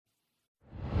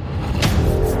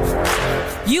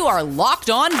You are Locked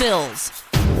On Bills,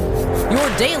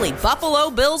 your daily Buffalo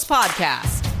Bills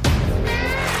podcast.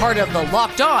 Part of the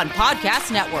Locked On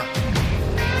Podcast Network,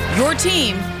 your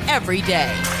team every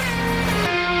day.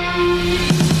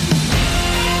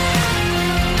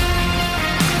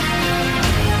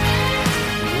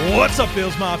 What's up,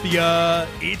 Bills Mafia?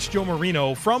 It's Joe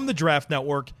Marino from the Draft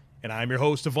Network, and I'm your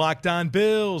host of Locked On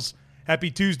Bills.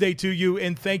 Happy Tuesday to you,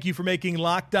 and thank you for making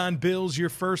Locked On Bills your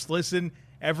first listen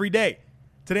every day.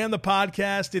 Today on the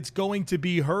podcast, it's going to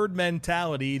be Herd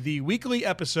Mentality, the weekly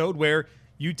episode where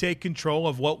you take control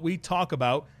of what we talk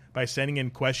about by sending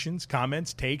in questions,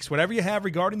 comments, takes, whatever you have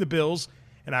regarding the Bills,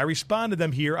 and I respond to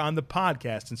them here on the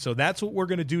podcast. And so that's what we're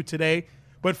going to do today.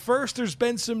 But first, there's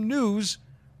been some news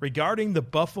regarding the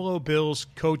Buffalo Bills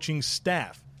coaching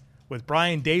staff. With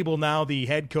Brian Daboll now the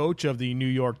head coach of the New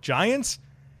York Giants,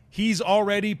 he's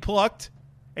already plucked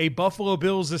a Buffalo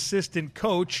Bills assistant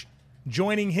coach.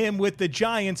 Joining him with the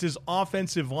Giants is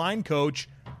offensive line coach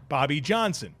Bobby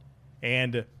Johnson.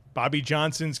 And Bobby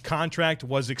Johnson's contract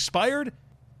was expired,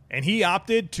 and he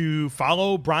opted to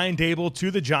follow Brian Daboll to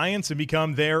the Giants and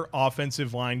become their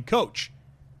offensive line coach.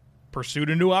 Pursued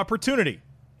a new opportunity.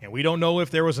 And we don't know if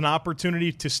there was an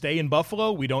opportunity to stay in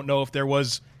Buffalo. We don't know if there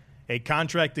was a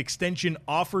contract extension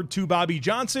offered to Bobby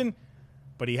Johnson,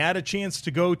 but he had a chance to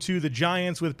go to the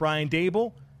Giants with Brian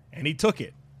Daboll, and he took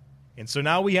it. And so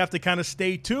now we have to kind of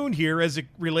stay tuned here as it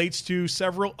relates to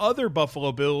several other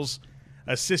Buffalo Bills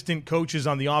assistant coaches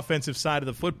on the offensive side of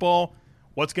the football.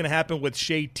 What's going to happen with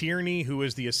Shea Tierney, who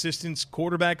is the assistant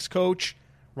quarterbacks coach?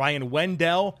 Ryan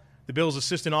Wendell, the Bills'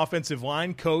 assistant offensive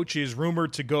line coach, is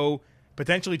rumored to go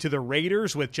potentially to the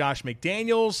Raiders with Josh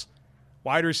McDaniels.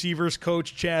 Wide receivers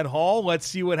coach Chad Hall. Let's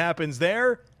see what happens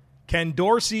there. Ken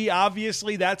Dorsey,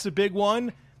 obviously, that's a big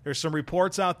one. There's some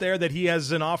reports out there that he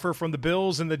has an offer from the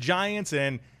Bills and the Giants,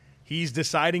 and he's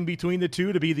deciding between the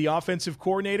two to be the offensive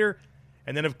coordinator.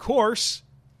 And then, of course,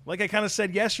 like I kind of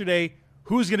said yesterday,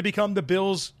 who's going to become the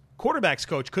Bills' quarterbacks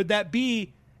coach? Could that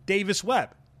be Davis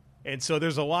Webb? And so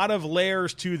there's a lot of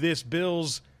layers to this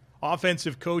Bills'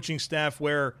 offensive coaching staff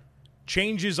where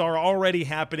changes are already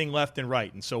happening left and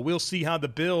right. And so we'll see how the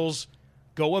Bills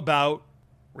go about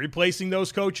replacing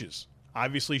those coaches.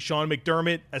 Obviously, Sean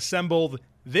McDermott assembled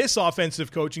this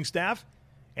offensive coaching staff,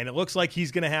 and it looks like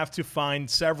he's going to have to find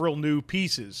several new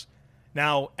pieces.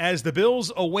 Now, as the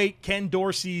Bills await Ken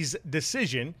Dorsey's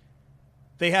decision,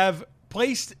 they have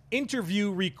placed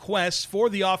interview requests for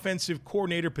the offensive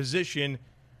coordinator position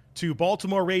to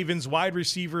Baltimore Ravens wide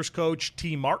receivers coach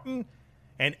T. Martin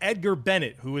and Edgar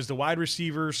Bennett, who is the wide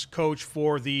receivers coach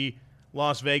for the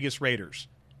Las Vegas Raiders.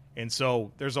 And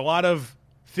so there's a lot of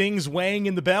things weighing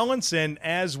in the balance, and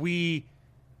as we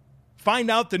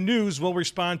find out the news, we'll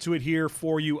respond to it here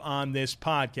for you on this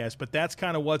podcast. But that's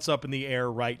kind of what's up in the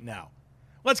air right now.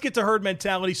 Let's get to Herd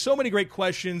Mentality. So many great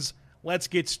questions. Let's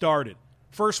get started.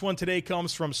 First one today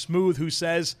comes from Smooth, who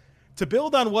says, to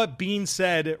build on what Bean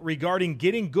said regarding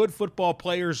getting good football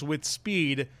players with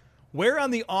speed, where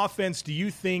on the offense do you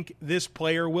think this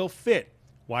player will fit?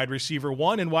 Wide receiver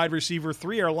 1 and wide receiver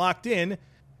 3 are locked in,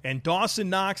 and Dawson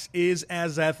Knox is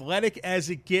as athletic as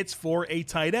it gets for a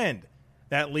tight end.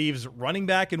 That leaves running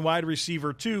back and wide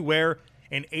receiver 2, where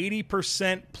an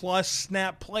 80% plus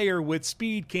snap player with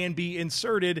speed can be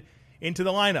inserted into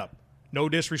the lineup. No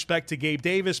disrespect to Gabe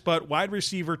Davis, but wide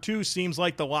receiver 2 seems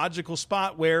like the logical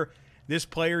spot where this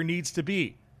player needs to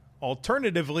be.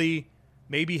 Alternatively,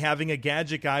 maybe having a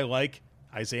gadget guy like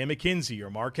Isaiah McKenzie or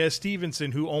Marquez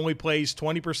Stevenson, who only plays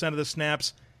 20% of the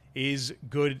snaps, is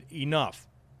good enough.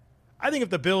 I think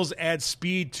if the Bills add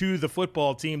speed to the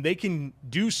football team, they can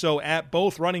do so at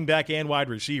both running back and wide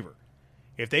receiver.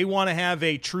 If they want to have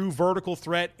a true vertical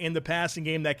threat in the passing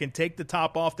game that can take the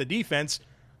top off the defense,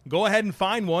 go ahead and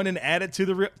find one and add it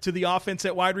to the offense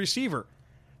at wide receiver.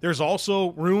 There's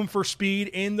also room for speed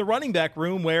in the running back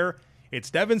room where it's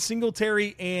Devin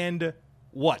Singletary and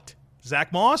what?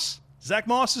 Zach Moss? Zach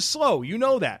Moss is slow. You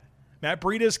know that. Matt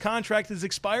Breida's contract is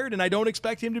expired, and I don't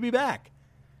expect him to be back.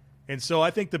 And so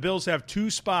I think the Bills have two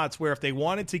spots where if they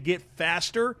wanted to get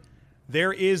faster,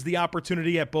 there is the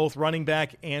opportunity at both running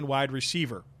back and wide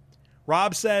receiver.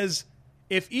 Rob says,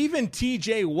 if even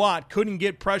TJ Watt couldn't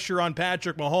get pressure on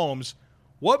Patrick Mahomes,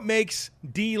 what makes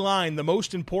D-line the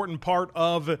most important part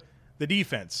of the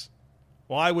defense?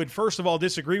 Well, I would first of all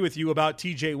disagree with you about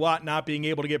TJ Watt not being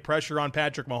able to get pressure on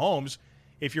Patrick Mahomes.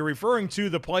 If you're referring to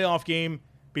the playoff game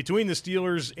between the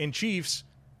Steelers and Chiefs,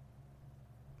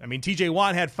 I mean, TJ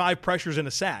Watt had 5 pressures and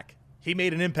a sack. He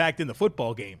made an impact in the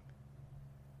football game.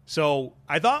 So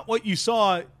I thought what you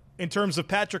saw in terms of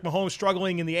Patrick Mahomes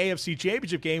struggling in the AFC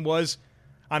Championship game was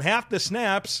on half the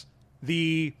snaps,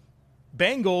 the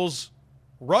Bengals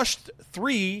rushed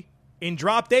 3 and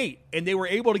dropped 8, and they were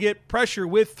able to get pressure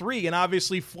with 3 and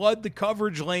obviously flood the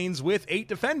coverage lanes with 8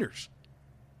 defenders.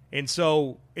 And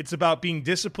so it's about being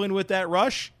disciplined with that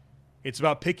rush. It's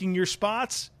about picking your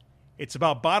spots. It's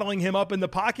about bottling him up in the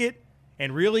pocket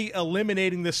and really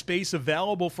eliminating the space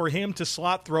available for him to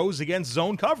slot throws against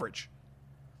zone coverage.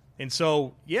 And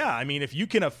so, yeah, I mean, if you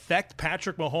can affect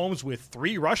Patrick Mahomes with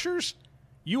 3 rushers,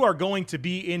 you are going to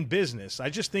be in business. I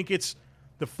just think it's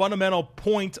the fundamental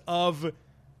point of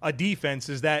a defense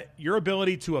is that your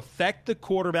ability to affect the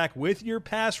quarterback with your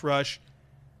pass rush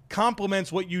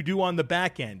complements what you do on the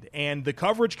back end. And the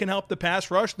coverage can help the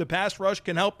pass rush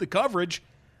can help the coverage,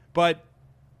 but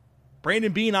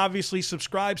Brandon Beane obviously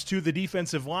subscribes to the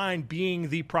defensive line being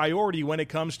the priority when it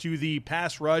comes to the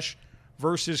pass rush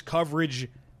versus coverage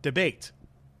debate.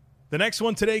 The next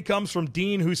one today comes from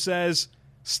Dean, who says,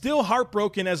 still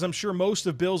heartbroken, as I'm sure most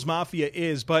of Bills Mafia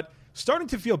is, but starting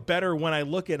to feel better when I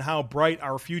look at how bright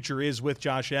our future is with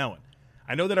Josh Allen.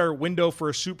 I know that our window for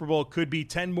a Super Bowl could be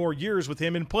 10 more years with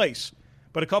him in place,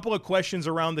 but a couple of questions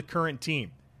around the current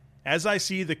team. As I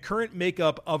see, the current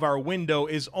makeup of our window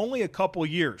is only a couple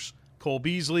years. Cole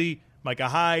Beasley, Micah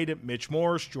Hyde, Mitch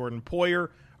Morse, Jordan Poyer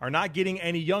are not getting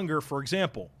any younger, for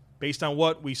example. Based on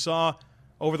what we saw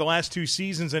over the last 2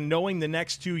 seasons and knowing the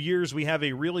next 2 years we have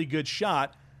a really good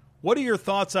shot, what are your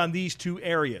thoughts on these 2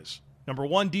 areas? Number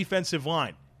 1, defensive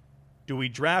line. Do we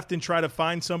draft and try to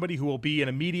find somebody who will be an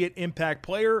immediate impact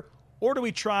player, or do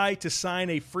we try to sign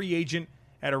a free agent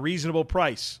at a reasonable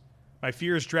price? My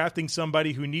fear is drafting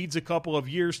somebody who needs a couple of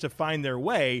years to find their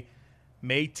way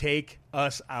may take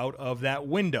us out of that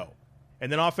window.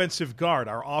 And then offensive guard.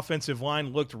 Our offensive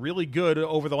line looked really good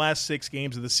over the last 6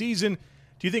 games of the season.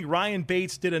 Do you think Ryan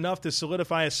Bates did enough to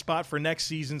solidify a spot for next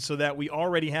season so that we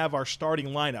already have our starting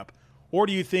lineup? Or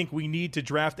do you think we need to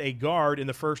draft a guard in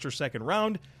the 1st or 2nd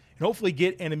round and hopefully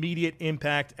get an immediate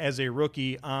impact as a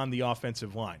rookie on the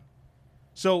offensive line?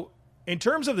 So in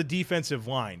terms of the defensive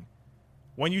line,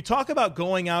 when you talk about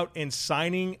going out and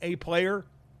signing a player,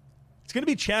 it's going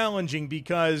to be challenging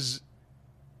because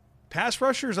pass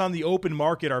rushers on the open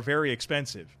market are very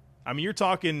expensive. I mean, you're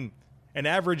talking an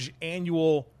average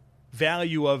annual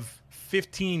value of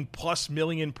 $15+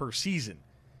 million per season.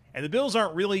 And the Bills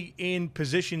aren't really in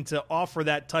position to offer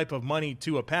that type of money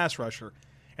to a pass rusher.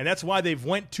 And that's why they've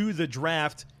went to the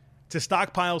draft to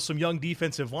stockpile some young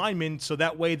defensive linemen so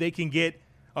that way they can get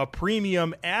a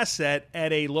premium asset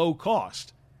at a low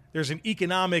cost. There's an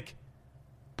economic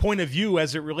point of view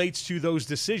as it relates to those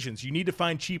decisions. You need to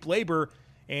find cheap labor,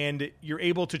 and you're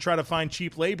able to try to find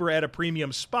cheap labor at a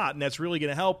premium spot, and that's really going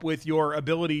to help with your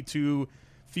ability to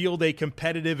field a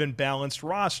competitive and balanced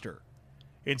roster.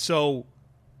 And so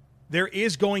there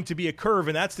is going to be a curve,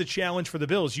 and that's the challenge for the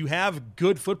Bills. You have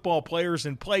good football players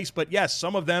in place, but yes,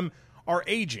 some of them are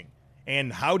aging.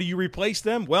 And how do you replace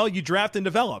them? Well, you draft and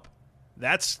develop.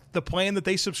 That's the plan that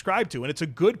they subscribe to, and it's a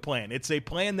good plan. It's a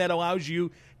plan that allows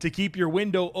you to keep your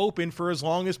window open for as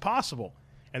long as possible.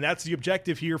 And that's the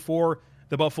objective here for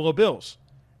the Buffalo Bills.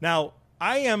 Now,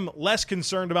 I am less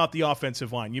concerned about the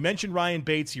offensive line. You mentioned Ryan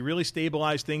Bates. He really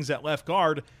stabilized things at left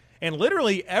guard, and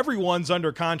literally everyone's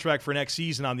under contract for next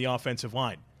season on the offensive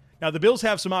line. Now, the Bills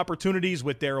have some opportunities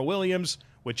with Darrell Williams,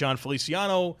 with John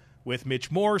Feliciano, with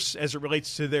Mitch Morse as it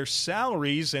relates to their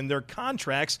salaries and their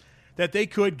contracts that they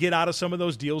could get out of some of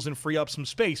those deals and free up some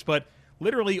space. But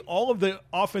literally all of the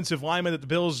offensive linemen that the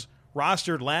Bills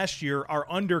rostered last year are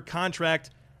under contract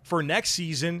for next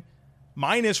season,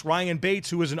 minus Ryan Bates,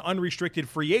 who is an unrestricted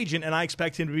free agent, and I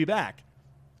expect him to be back.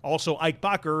 Also Ike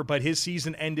Bacher, but his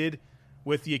season ended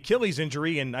with the Achilles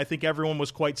injury, and I think everyone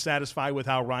was quite satisfied with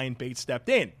how Ryan Bates stepped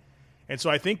in. And so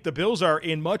I think the Bills are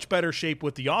in much better shape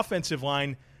with the offensive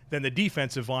line than the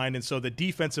defensive line, and so the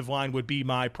defensive line would be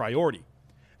my priority.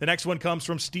 The next one comes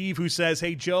from Steve, who says,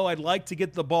 hey, Joe, I'd like to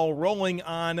get the ball rolling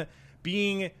on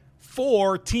being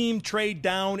for team trade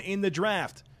down in the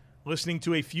draft. Listening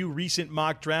to a few recent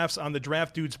mock drafts on the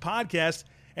Draft Dudes podcast,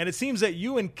 and it seems that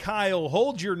you and Kyle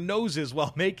hold your noses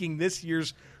while making this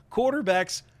year's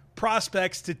quarterbacks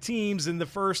prospects to teams in the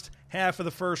first half of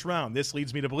the first round. This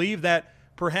leads me to believe that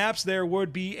perhaps there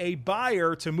would be a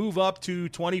buyer to move up to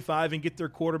 25 and get their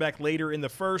quarterback later in the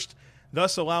first,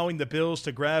 thus allowing the Bills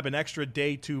to grab an extra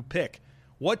day 2 pick.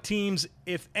 What teams,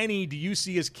 if any, do you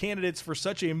see as candidates for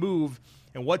such a move,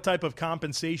 and what type of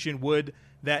compensation would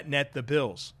that net the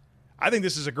Bills? I think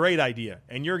this is a great idea,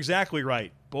 and you're exactly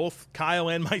right. Both Kyle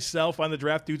and myself on the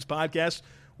Draft Dudes podcast,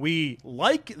 we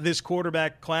like this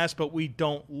quarterback class, but we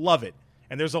don't love it.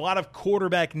 And there's a lot of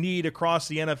quarterback need across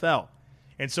the NFL.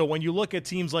 And so when you look at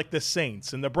teams like the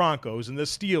Saints and the Broncos and the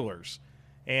Steelers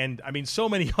and, I mean, so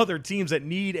many other teams that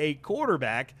need a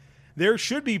quarterback, there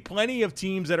should be plenty of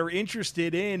teams that are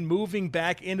interested in moving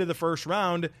back into the first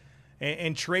round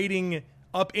and trading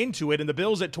up into it. And the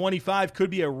Bills at 25 could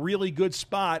be a really good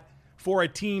spot for a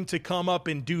team to come up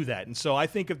and do that. And so I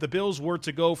think if the Bills were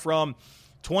to go from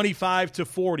 25 to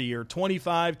 40 or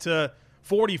 25 to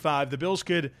 45, the Bills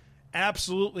could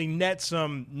absolutely net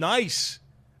some nice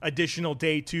additional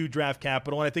day 2 draft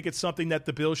capital. And I think it's something that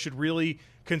the Bills should really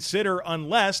consider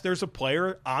unless there's a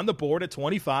player on the board at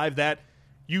 25 that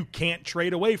you can't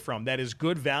trade away from, that is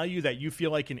good value, that you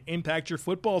feel like can impact your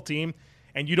football team,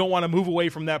 and you don't want to move away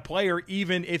from that player,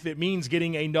 even if it means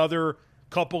getting another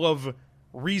couple of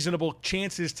reasonable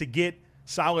chances to get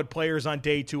solid players on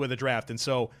day 2 of the draft. And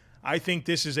so I think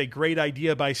this is a great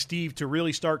idea by Steve to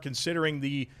really start considering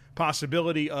the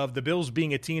possibility of the Bills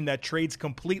being a team that trades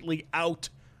completely out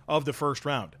of the first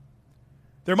round.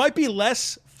 There might be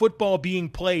less football being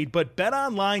played, but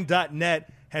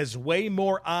betonline.net has way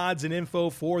more odds and info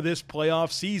for this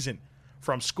playoff season.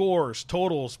 From scores,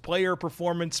 totals, player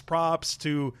performance props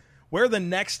to where the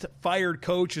next fired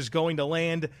coach is going to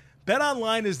land,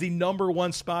 BetOnline is the number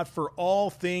one spot for all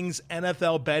things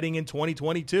NFL betting in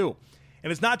 2022.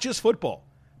 And it's not just football.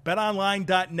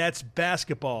 BetOnline.net's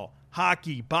basketball,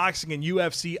 hockey, boxing, and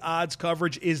UFC odds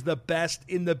coverage is the best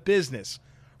in the business.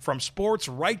 From sports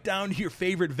right down to your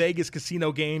favorite Vegas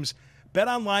casino games,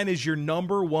 BetOnline is your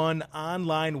number one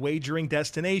online wagering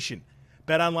destination.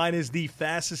 BetOnline is the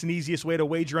fastest and easiest way to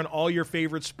wager on all your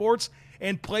favorite sports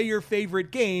and play your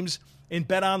favorite games, and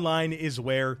BetOnline is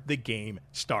where the game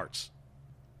starts.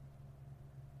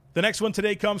 The next one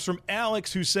today comes from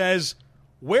Alex, who says,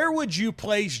 where would you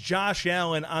place Josh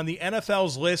Allen on the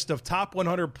NFL's list of top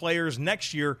 100 players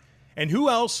next year, and who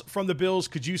else from the Bills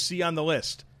could you see on the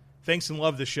list? Thanks and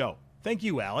love the show. Thank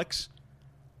you, Alex.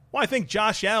 Well, I think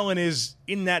Josh Allen is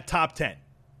in that top 10.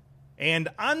 And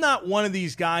I'm not one of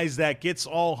these guys that gets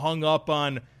all hung up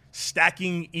on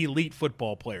stacking elite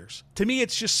football players. To me,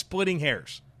 it's just splitting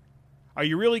hairs. Are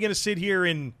you really going to sit here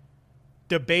and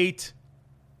debate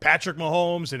Patrick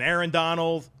Mahomes and Aaron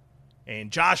Donald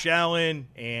and Josh Allen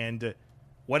and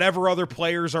whatever other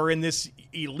players are in this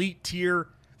elite tier?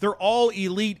 They're all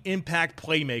elite impact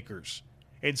playmakers.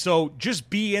 And so just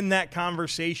be in that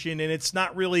conversation, and it's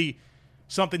not really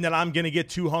something that I'm going to get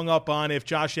too hung up on if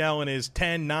Josh Allen is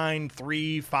 10, 9,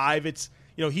 3, 5. It's,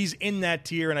 he's in that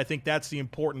tier, and I think that's the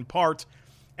important part.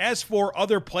 As for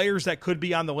other players that could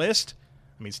be on the list,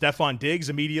 I mean, Stephon Diggs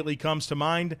immediately comes to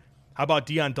mind. How about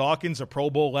Deion Dawkins, a Pro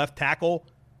Bowl left tackle?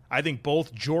 I think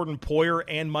both Jordan Poyer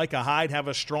and Micah Hyde have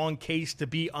a strong case to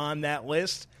be on that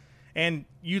list. And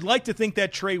you'd like to think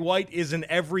that Trey White is an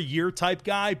every-year type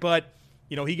guy, but,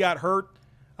 he got hurt,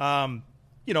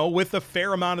 with a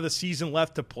fair amount of the season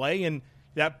left to play, and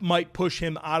that might push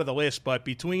him out of the list. But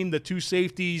between the two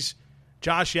safeties,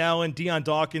 Josh Allen, Deion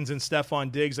Dawkins, and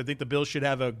Stephon Diggs, I think the Bills should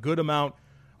have a good amount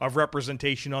of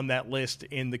representation on that list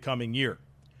in the coming year.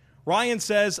 Ryan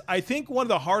says, I think one of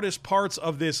the hardest parts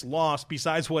of this loss,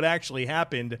 besides what actually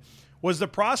happened, was the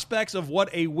prospects of what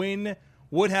a win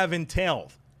would have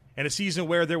entailed. In a season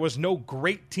where there was no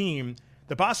great team,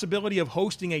 the possibility of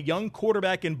hosting a young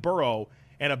quarterback in Burrow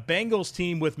and a Bengals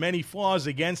team with many flaws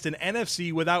against an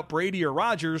NFC without Brady or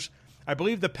Rodgers, I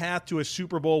believe the path to a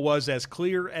Super Bowl was as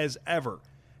clear as ever.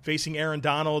 Facing Aaron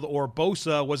Donald or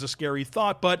Bosa was a scary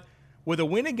thought, but with a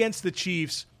win against the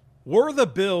Chiefs, were the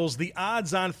Bills the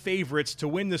odds-on favorites to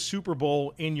win the Super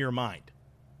Bowl in your mind?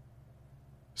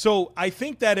 So I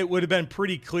think that it would have been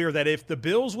pretty clear that if the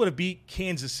Bills would have beat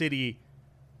Kansas City,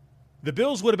 the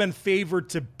Bills would have been favored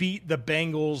to beat the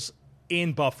Bengals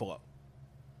in Buffalo.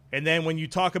 And then when you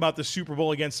talk about the Super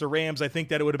Bowl against the Rams, I think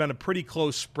that it would have been a pretty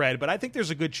close spread, but I think there's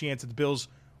a good chance that the Bills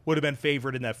would have been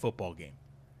favored in that football game.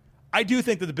 I do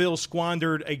think that the Bills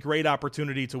squandered a great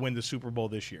opportunity to win the Super Bowl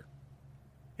this year.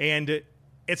 And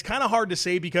it's kind of hard to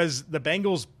say because the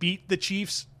Bengals beat the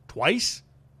Chiefs twice.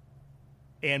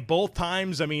 And both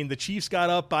times, the Chiefs got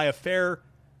up by a fair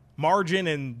margin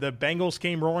and the Bengals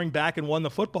came roaring back and won the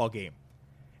football game.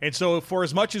 And so for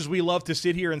as much as we love to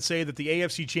sit here and say that the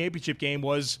AFC Championship game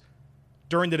was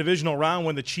during the divisional round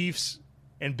when the Chiefs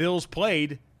and Bills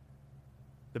played,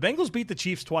 the Bengals beat the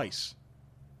Chiefs twice.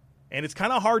 And it's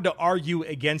kind of hard to argue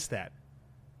against that.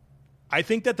 I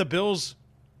think that the Bills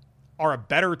are a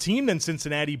better team than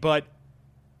Cincinnati, but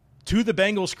to the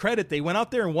Bengals' credit, they went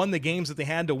out there and won the games that they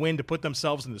had to win to put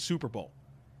themselves in the Super Bowl.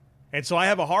 And so I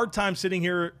have a hard time sitting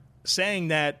here saying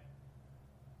that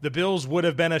the Bills would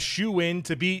have been a shoo-in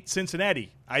to beat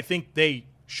Cincinnati. I think they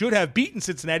should have beaten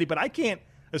Cincinnati, but I can't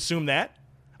assume that.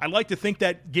 I'd like to think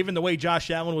that given the way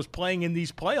Josh Allen was playing in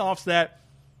these playoffs, that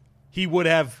he would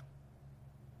have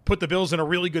put the Bills in a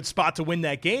really good spot to win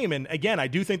that game. And again, I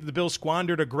do think that the Bills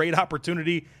squandered a great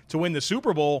opportunity to win the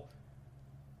Super Bowl.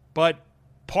 But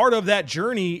part of that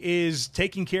journey is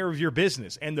taking care of your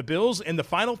business. And the Bills, in the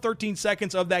final 13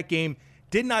 seconds of that game,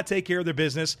 did not take care of their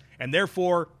business, and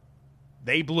therefore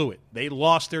they blew it. They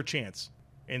lost their chance.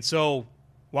 And so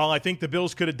while I think the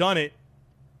Bills could have done it,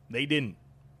 they didn't.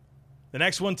 The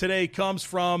next one today comes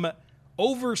from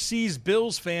overseas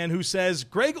Bills fan who says,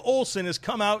 Greg Olsen has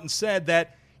come out and said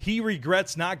that he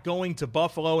regrets not going to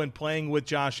Buffalo and playing with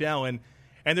Josh Allen,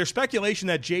 and there's speculation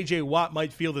that J.J. Watt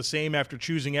might feel the same after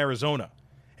choosing Arizona.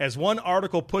 As one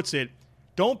article puts it,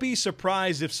 don't be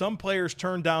surprised if some players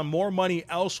turn down more money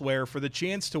elsewhere for the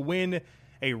chance to win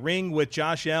a ring with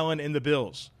Josh Allen and the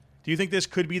Bills. Do you think this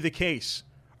could be the case?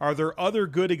 Are there other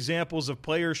good examples of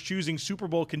players choosing Super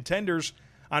Bowl contenders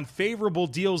on favorable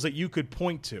deals that you could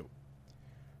point to?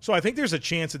 So I think there's a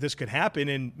chance that this could happen,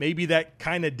 and maybe that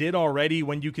kind of did already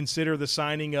when you consider the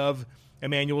signing of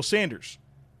Emmanuel Sanders.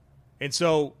 And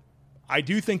so I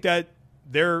do think that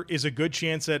there is a good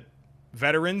chance that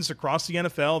veterans across the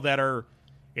NFL that are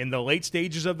in the late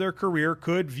stages of their career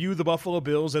could view the Buffalo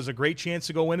Bills as a great chance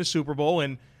to go win a Super Bowl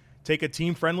and take a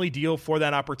team-friendly deal for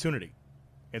that opportunity.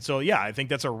 And so, yeah, I think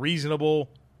that's a reasonable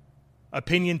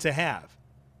opinion to have.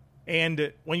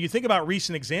 And when you think about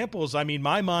recent examples, I mean,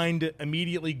 my mind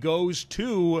immediately goes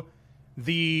to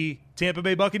the Tampa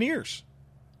Bay Buccaneers,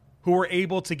 who were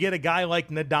able to get a guy like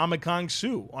Ndamukong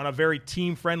Suh on a very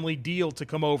team-friendly deal to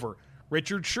come over.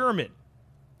 Richard Sherman,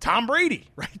 Tom Brady,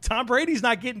 right? Tom Brady's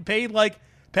not getting paid like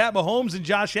Pat Mahomes and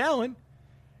Josh Allen.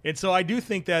 And so I do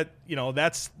think that,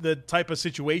 that's the type of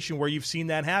situation where you've seen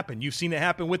that happen. You've seen it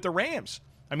happen with the Rams.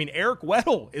 I mean, Eric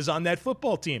Weddle is on that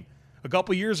football team. A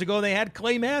couple years ago, they had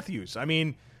Clay Matthews. I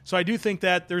mean, so I do think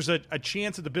that there's a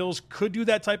chance that the Bills could do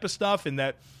that type of stuff and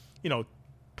that,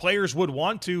 players would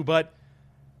want to, but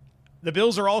the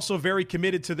Bills are also very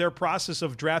committed to their process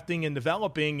of drafting and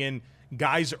developing and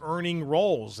guys earning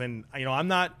roles. And, I'm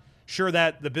not sure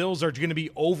that the Bills are going to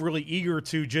be overly eager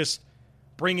to just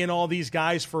bring in all these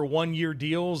guys for one-year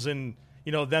deals and,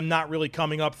 them not really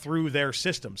coming up through their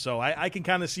system. So I can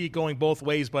kind of see it going both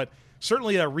ways, but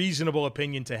certainly a reasonable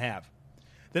opinion to have.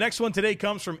 The next one today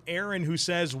comes from Aaron, who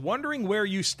says, wondering where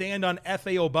you stand on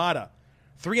F.A. Obata.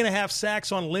 3.5 sacks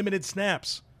on limited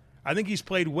snaps. I think he's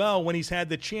played well when he's had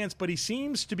the chance, but he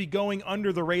seems to be going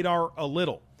under the radar a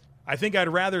little. I think I'd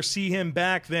rather see him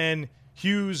back than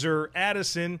Hughes or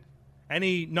Addison.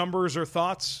 Any numbers or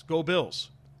thoughts? Go Bills.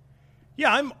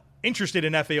 Yeah, I'm interested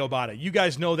in F.A. Obata. You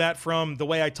guys know that from the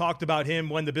way I talked about him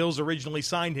when the Bills originally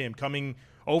signed him, coming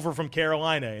over from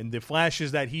Carolina, and the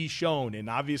flashes that he's shown, and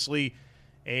obviously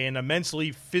an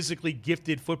immensely physically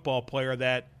gifted football player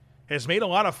that has made a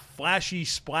lot of flashy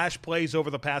splash plays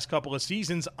over the past couple of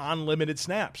seasons on limited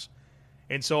snaps.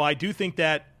 And so I do think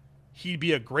that he'd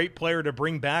be a great player to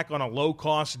bring back on a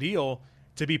low-cost deal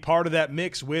to be part of that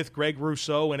mix with Greg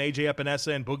Rousseau and A.J.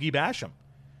 Epinesa and Boogie Basham.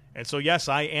 And so, yes,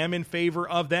 I am in favor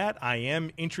of that. I am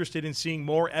interested in seeing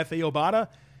more F.A. Obata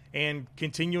and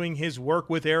continuing his work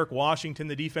with Eric Washington,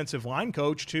 the defensive line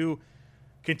coach, to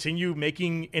continue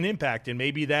making an impact. And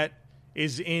maybe that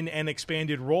is in an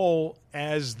expanded role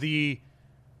as the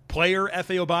player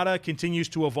F.A. Obata continues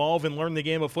to evolve and learn the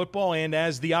game of football, and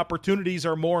as the opportunities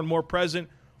are more and more present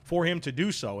for him to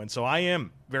do so. And so I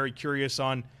am very curious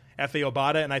on F.A.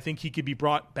 Obata, and I think he could be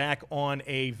brought back on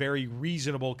a very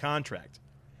reasonable contract.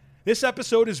 This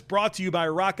episode is brought to you by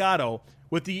Rock Auto.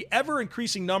 With the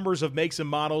ever-increasing numbers of makes and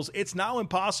models, it's now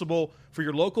impossible for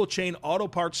your local chain auto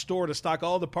parts store to stock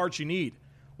all the parts you need.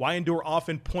 Why endure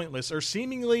often pointless or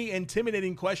seemingly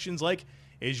intimidating questions like,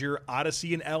 is your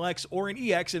Odyssey an LX or an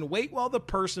EX, and wait while the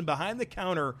person behind the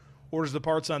counter orders the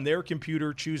parts on their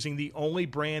computer, choosing the only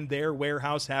brand their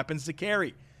warehouse happens to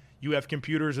carry. You have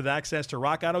computers with access to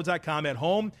rockauto.com at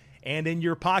home and in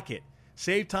your pocket.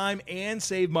 Save time and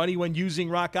save money when using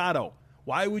Rock Auto.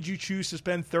 Why would you choose to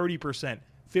spend 30%,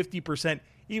 50%,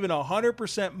 even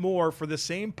 100% more for the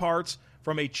same parts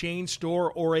from a chain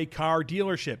store or a car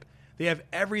dealership? They have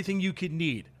everything you could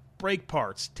need: brake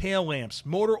parts, tail lamps,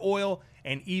 motor oil,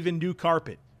 and even new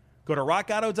carpet. Go to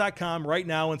rockauto.com right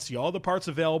now and see all the parts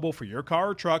available for your car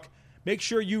or truck. Make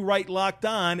sure you write Locked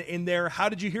On in their How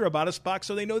Did You Hear About Us box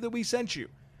so they know that we sent you.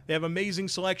 They have amazing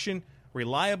selection,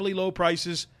 reliably low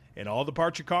prices, and all the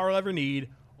parts your car will ever need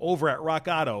over at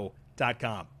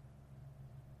rockauto.com.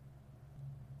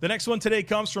 The next one today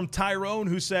comes from Tyrone,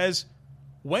 who says,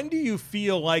 when do you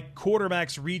feel like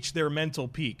quarterbacks reach their mental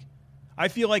peak? I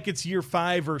feel like it's year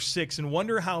 5 or 6 and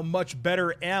wonder how much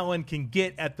better Allen can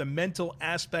get at the mental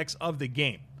aspects of the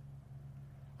game.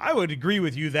 I would agree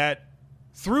with you that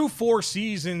through 4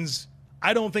 seasons,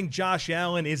 I don't think Josh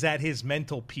Allen is at his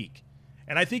mental peak.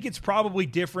 And I think it's probably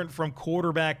different from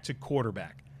quarterback to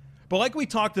quarterback. But like we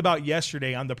talked about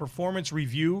yesterday on the Performance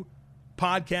Review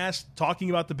podcast, talking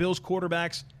about the Bills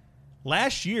quarterbacks,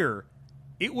 last year,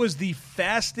 it was the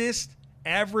fastest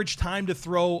average time to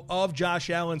throw of Josh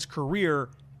Allen's career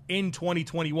in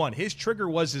 2021. His trigger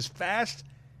was as fast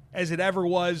as it ever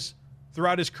was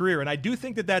throughout his career. And I do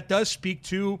think that that does speak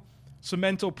to some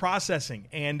mental processing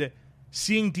and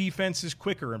seeing defenses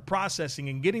quicker and processing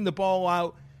and getting the ball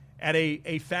out at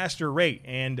a faster rate.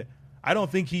 And I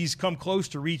don't think he's come close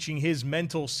to reaching his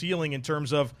mental ceiling in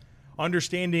terms of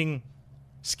understanding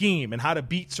scheme and how to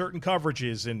beat certain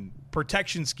coverages and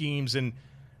protection schemes and,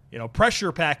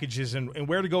 pressure packages and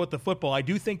where to go with the football. I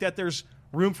do think that there's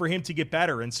room for him to get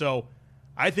better. And so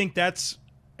I think that's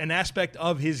an aspect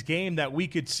of his game that we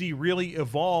could see really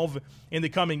evolve in the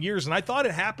coming years. And I thought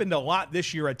it happened a lot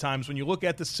this year at times when you look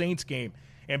at the Saints game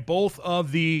and both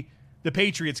of the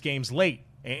Patriots games late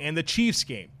and the Chiefs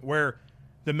game, where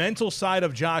the mental side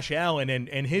of Josh Allen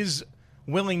and his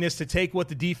willingness to take what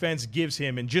the defense gives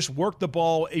him and just work the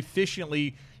ball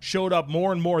efficiently showed up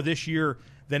more and more this year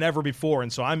than ever before.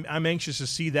 And so I'm anxious to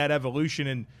see that evolution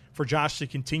and for Josh to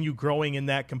continue growing in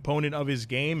that component of his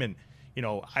game. And,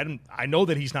 I know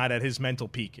that he's not at his mental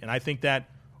peak. And I think that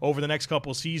over the next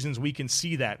couple of seasons, we can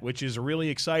see that, which is really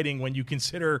exciting when you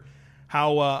consider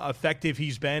how effective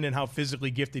he's been and how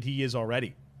physically gifted he is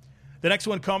already. The next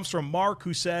one comes from Mark,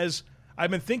 who says,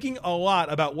 I've been thinking a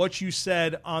lot about what you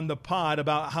said on the pod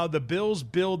about how the Bills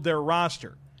build their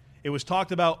roster. It was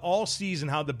talked about all season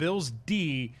how the Bills'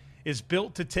 D is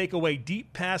built to take away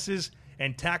deep passes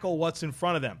and tackle what's in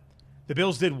front of them. The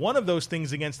Bills did one of those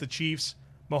things against the Chiefs.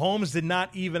 Mahomes did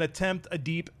not even attempt a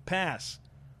deep pass.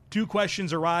 Two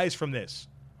questions arise from this.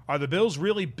 Are the Bills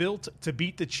really built to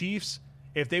beat the Chiefs?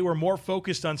 If they were more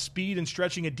focused on speed and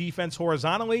stretching a defense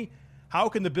horizontally, how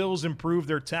can the Bills improve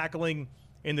their tackling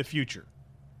in the future?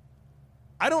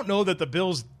 I don't know that the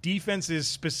Bills' defense is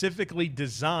specifically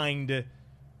designed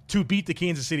to beat the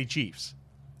Kansas City Chiefs.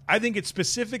 I think it's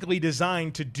specifically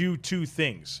designed to do two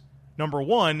things. Number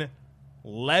one,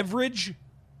 leverage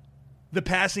the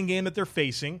passing game that they're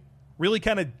facing, really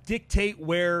kind of dictate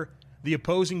where the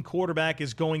opposing quarterback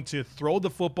is going to throw the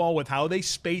football with how they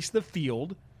space the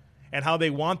field and how they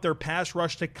want their pass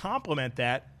rush to complement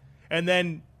that. And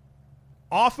then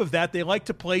off of that, they like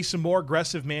to play some more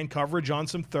aggressive man coverage on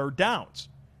some third downs.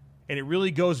 And it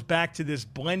really goes back to this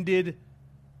blended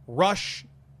rush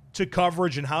to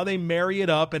coverage and how they marry it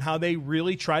up and how they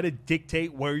really try to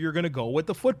dictate where you're going to go with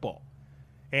the football.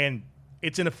 And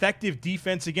it's an effective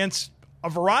defense against a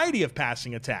variety of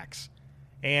passing attacks.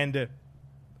 And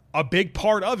a big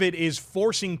part of it is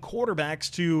forcing quarterbacks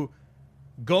to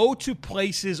go to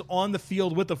places on the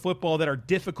field with the football that are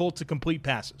difficult to complete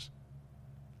passes.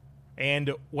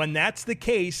 And when that's the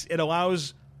case, it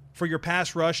allows for your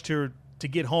pass rush to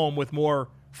get home with more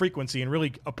frequency and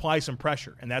really apply some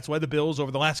pressure. And that's why the Bills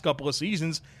over the last couple of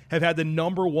seasons have had the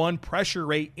number one pressure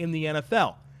rate in the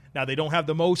NFL. Now, they don't have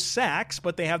the most sacks,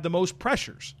 but they have the most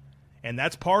pressures. And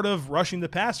that's part of rushing the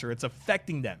passer. It's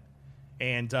affecting them.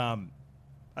 And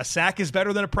a sack is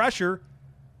better than a pressure,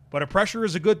 but a pressure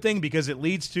is a good thing because it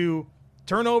leads to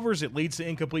turnovers, it leads to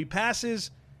incomplete passes,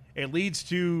 it leads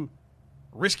to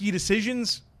risky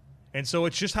decisions. And so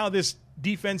it's just how this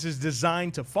defense is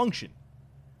designed to function.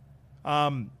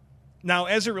 Now,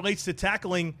 as it relates to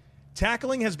tackling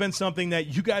has been something that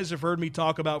you guys have heard me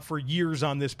talk about for years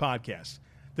on this podcast.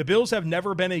 The Bills have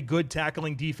never been a good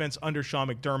tackling defense under Sean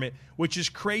McDermott, which is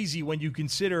crazy when you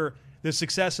consider the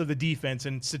success of the defense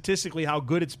and statistically how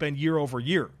good it's been year over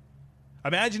year.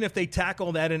 Imagine if they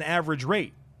tackled at an average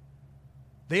rate.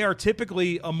 They are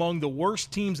typically among the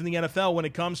worst teams in the NFL when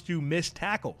it comes to missed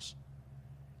tackles.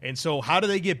 And so how do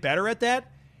they get better at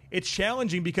that? It's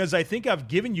challenging because I think I've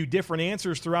given you different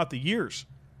answers throughout the years.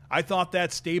 I thought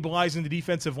that stabilizing the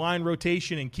defensive line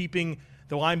rotation and keeping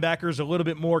the linebackers a little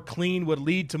bit more clean would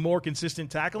lead to more consistent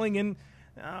tackling. And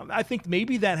I think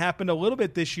maybe that happened a little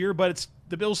bit this year, but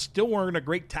the Bills still weren't a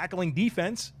great tackling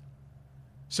defense.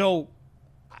 So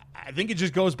I think it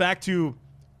just goes back to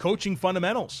coaching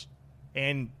fundamentals.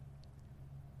 And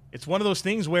it's one of those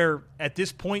things where at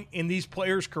this point in these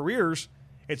players' careers,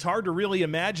 it's hard to really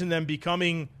imagine them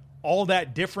becoming all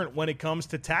that different when it comes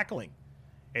to tackling.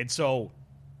 And so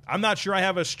I'm not sure I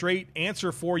have a straight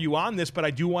answer for you on this, but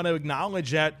I do want to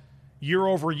acknowledge that year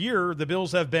over year, the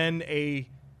Bills have been a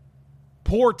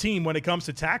poor team when it comes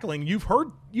to tackling. You've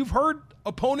heard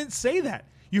opponents say that.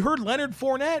 You heard Leonard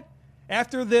Fournette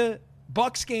after the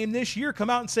Bucs game this year come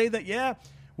out and say that, yeah,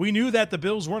 we knew that the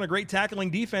Bills weren't a great tackling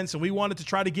defense and we wanted to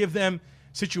try to give them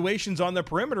situations on the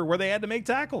perimeter where they had to make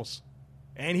tackles.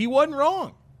 And he wasn't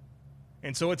wrong.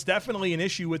 And so it's definitely an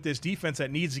issue with this defense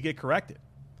that needs to get corrected.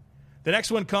 The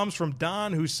next one comes from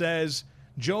Don, who says,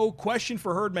 Joe, question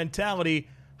for herd mentality.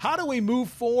 How do we move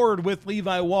forward with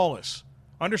Levi Wallace?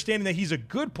 Understanding that he's a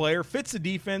good player, fits the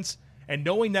defense, and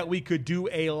knowing that we could do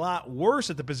a lot worse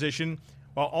at the position,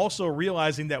 while also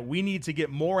realizing that we need to get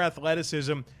more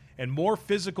athleticism and more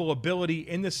physical ability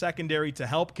in the secondary to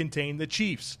help contain the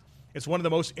Chiefs. It's one of the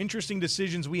most interesting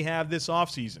decisions we have this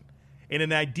offseason. In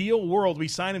an ideal world, we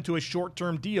sign him to a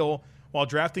short-term deal while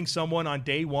drafting someone on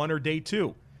day 1 or day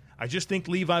 2. I just think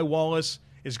Levi Wallace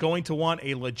is going to want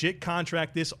a legit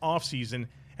contract this offseason,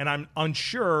 and I'm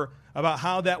unsure about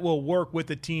how that will work with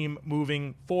the team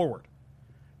moving forward.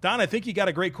 Don, I think you got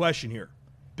a great question here,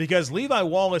 because Levi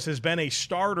Wallace has been a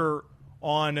starter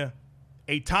on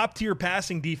a top-tier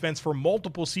passing defense for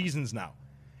multiple seasons now,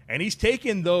 and he's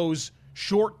taken those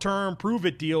short-term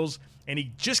prove-it deals, and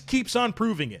he just keeps on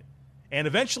proving it. And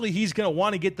eventually he's going to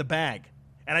want to get the bag.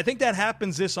 And I think that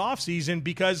happens this offseason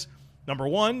because, number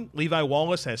one, Levi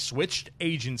Wallace has switched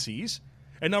agencies.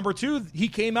 And number two, he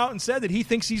came out and said that he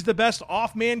thinks he's the best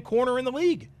off-man corner in the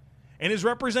league. And his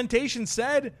representation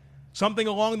said something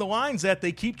along the lines that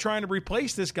they keep trying to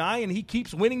replace this guy and he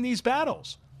keeps winning these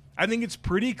battles. I think it's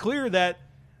pretty clear that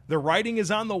the writing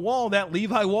is on the wall that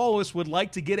Levi Wallace would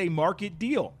like to get a market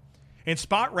deal. And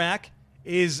Spot Rack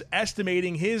is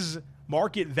estimating his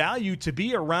market value to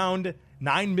be around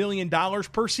 $9 million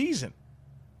per season.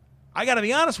 I got to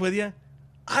be honest with you,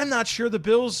 I'm not sure the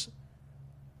Bills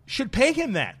should pay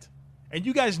him that. And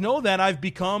you guys know that I've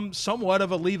become somewhat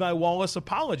of a Levi Wallace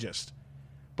apologist.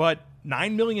 But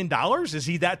 $9 million, is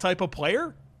he that type of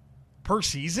player per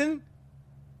season?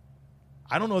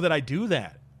 I don't know that I do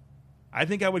that. I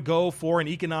think I would go for an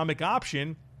economic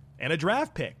option and a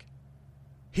draft pick.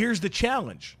 Here's the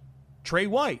challenge. Trey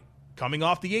White, coming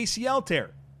off the ACL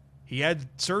tear. He had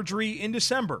surgery in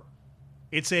December.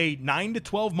 It's a 9 to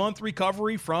 12 month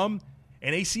recovery from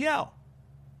an ACL.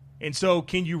 And so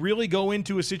can you really go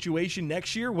into a situation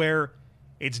next year where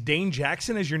it's Dane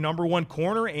Jackson as your number one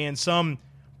corner and some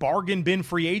bargain bin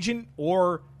free agent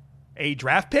or a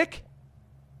draft pick?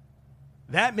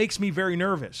 That makes me very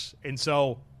nervous. And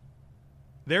so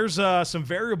there's some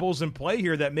variables in play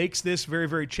here that makes this very,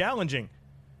 very challenging.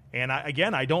 And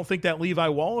I don't think that Levi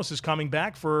Wallace is coming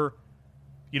back for,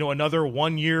 another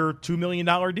 1 year, $2 million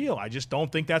deal. I just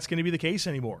don't think that's going to be the case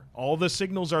anymore. All the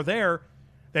signals are there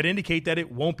that indicate that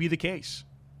it won't be the case.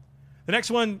 The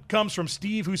next one comes from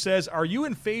Steve, who says, are you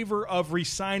in favor of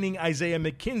re-signing Isaiah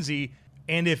McKenzie?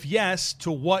 And if yes,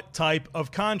 to what type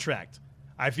of contract?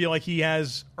 I feel like he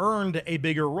has earned a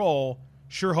bigger role.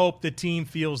 Sure hope the team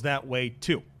feels that way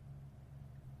too.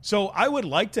 So I would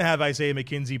like to have Isaiah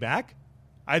McKenzie back.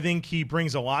 I think he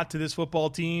brings a lot to this football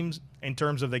team in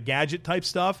terms of the gadget type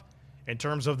stuff, in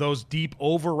terms of those deep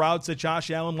over routes that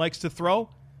Josh Allen likes to throw.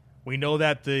 We know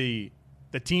that the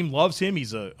team loves him.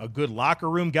 He's a good locker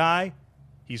room guy.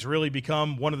 He's really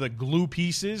become one of the glue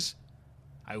pieces.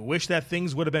 I wish that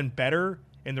things would have been better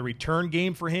in the return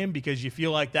game for him because you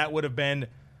feel like that would have been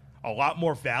a lot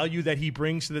more value that he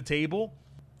brings to the table.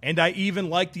 And I even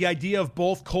like the idea of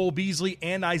both Cole Beasley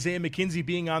and Isaiah McKenzie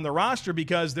being on the roster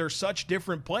because they're such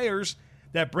different players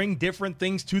that bring different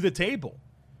things to the table.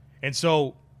 And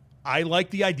so I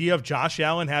like the idea of Josh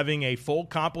Allen having a full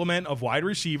complement of wide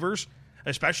receivers,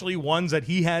 especially ones that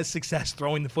he has success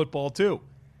throwing the football to.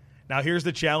 Now here's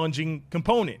the challenging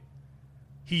component.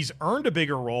 He's earned a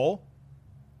bigger role,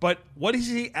 but what has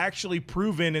he actually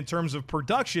proven in terms of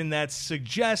production that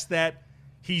suggests that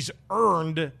he's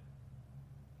earned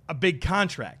a big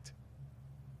contract?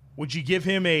 Would you give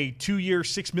him a 2-year,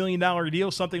 $6 million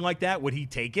deal, something like that? Would he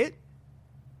take it?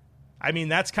 I mean,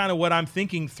 that's kind of what I'm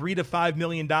thinking, $3 to $5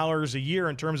 million a year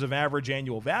in terms of average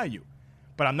annual value.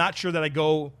 But I'm not sure that I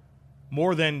go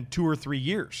more than 2 or 3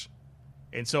 years.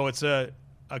 And so it's a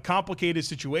complicated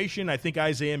situation. I think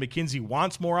Isaiah McKenzie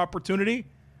wants more opportunity.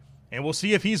 And we'll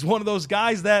see if he's one of those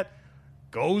guys that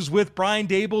goes with Brian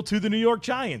Daboll to the New York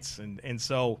Giants. And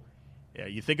so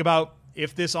you think about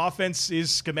if this offense is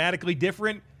schematically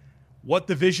different, what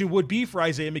the vision would be for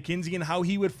Isaiah McKenzie and how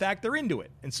he would factor into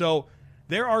it. And so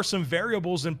there are some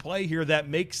variables in play here that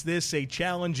makes this a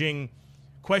challenging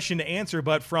question to answer.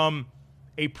 But from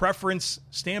a preference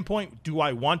standpoint, do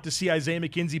I want to see Isaiah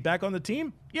McKenzie back on the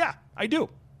team? Yeah, I do.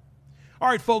 All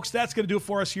right, folks, that's going to do it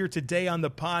for us here today on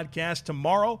the podcast.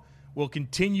 Tomorrow, we'll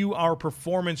continue our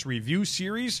performance review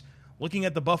series looking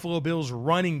at the Buffalo Bills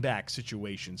running back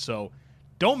situation. So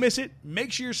don't miss it.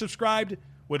 Make sure you're subscribed.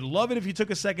 Would love it if you took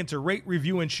a second to rate,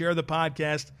 review, and share the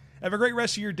podcast. Have a great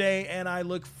rest of your day, and I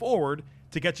look forward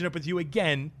to catching up with you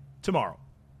again tomorrow.